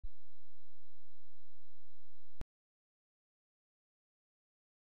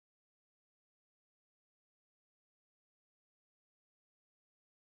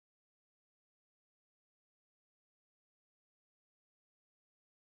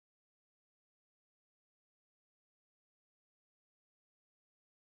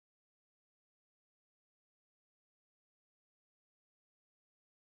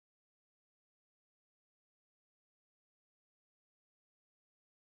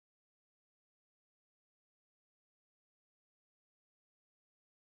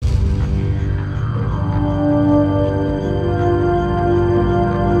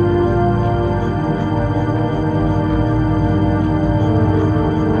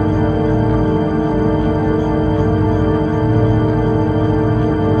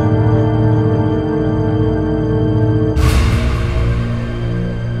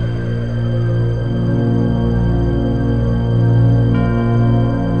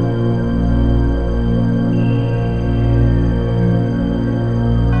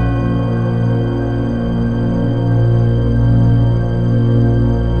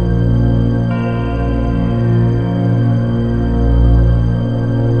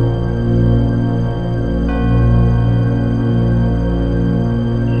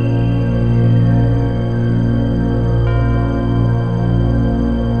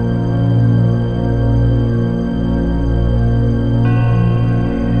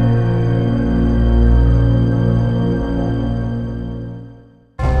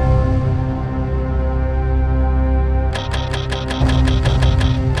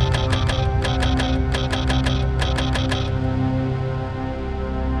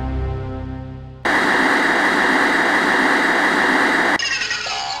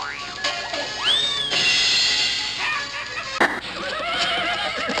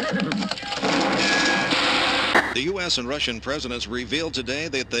U.S. and Russian presidents revealed today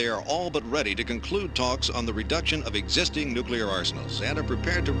that they are all but ready to conclude talks on the reduction of existing nuclear arsenals and are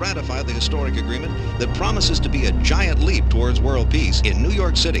prepared to ratify the historic agreement that promises to be a giant leap towards world peace in New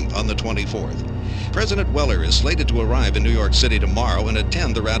York City on the 24th. President Weller is slated to arrive in New York City tomorrow and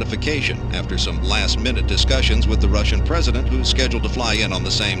attend the ratification after some last-minute discussions with the Russian president, who's scheduled to fly in on the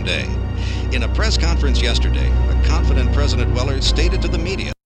same day. In a press conference yesterday, a confident President Weller stated to the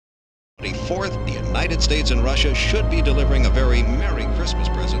media, on the 24th, the United States and Russia should be delivering a very Merry Christmas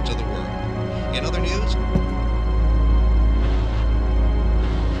present to the world. In other news,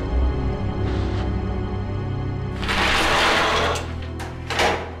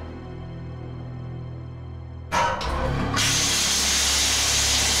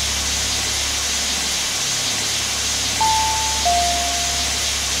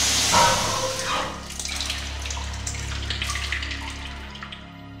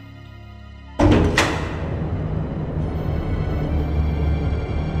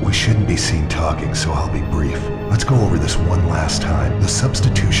 we shouldn't be seen talking, so I'll be brief. Let's go over this one last time. The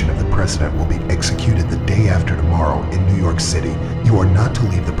substitution of the president will be executed the day after tomorrow in New York City. You are not to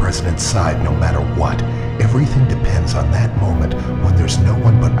leave the president's side no matter what. Everything depends on that moment when there's no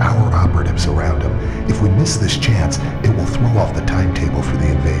one but our operatives around him. If we miss this chance, it will throw off the timetable for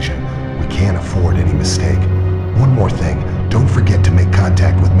the invasion. We can't afford any mistake. One more thing, don't forget to make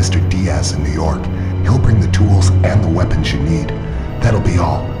contact with Mr. Diaz in New York. He'll bring the tools and the weapons you need. That'll be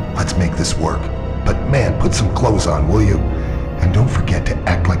all. Let's make this work. But man, put some clothes on, will you? And don't forget to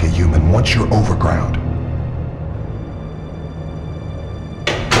act like a human once you're overground.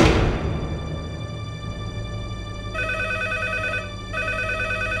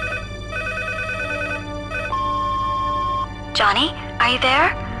 Johnny, are you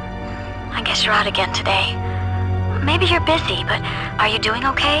there? I guess you're out again today. Maybe you're busy, but are you doing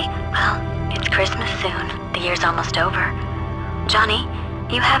okay? Well, it's Christmas soon. The year's almost over. Johnny,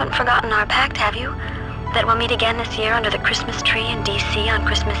 you haven't forgotten our pact, have you? That we'll meet again this year under the Christmas tree in D.C. on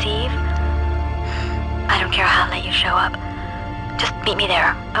Christmas Eve? I don't care how late you show up. Just meet me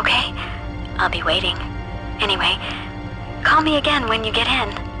there, okay? I'll be waiting. Anyway, call me again when you get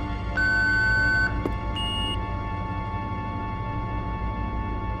in.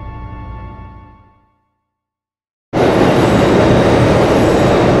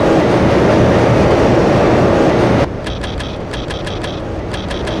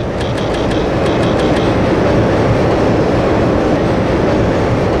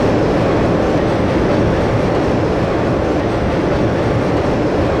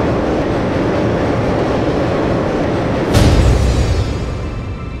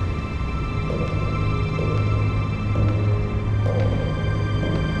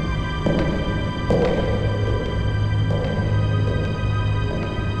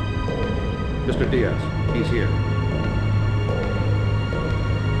 Mr. Diaz, he's here.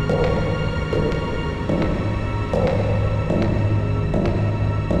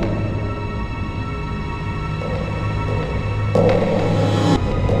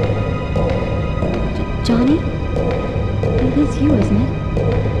 Johnny? It is you, isn't it?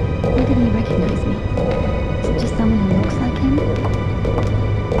 Why didn't he recognize me? Is it just someone who looks like him?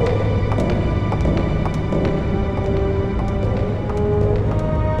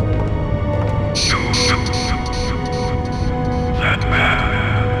 That man.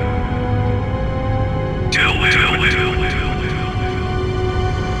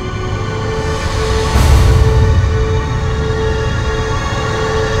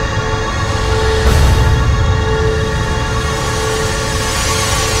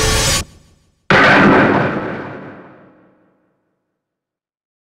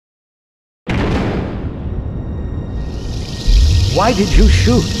 Why did you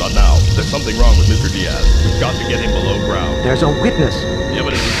shoot? Not now. There's something wrong with Mr. Diaz. We've got to get him below ground. There's a witness. The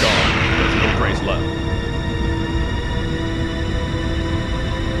evidence is gone. There's no trace left.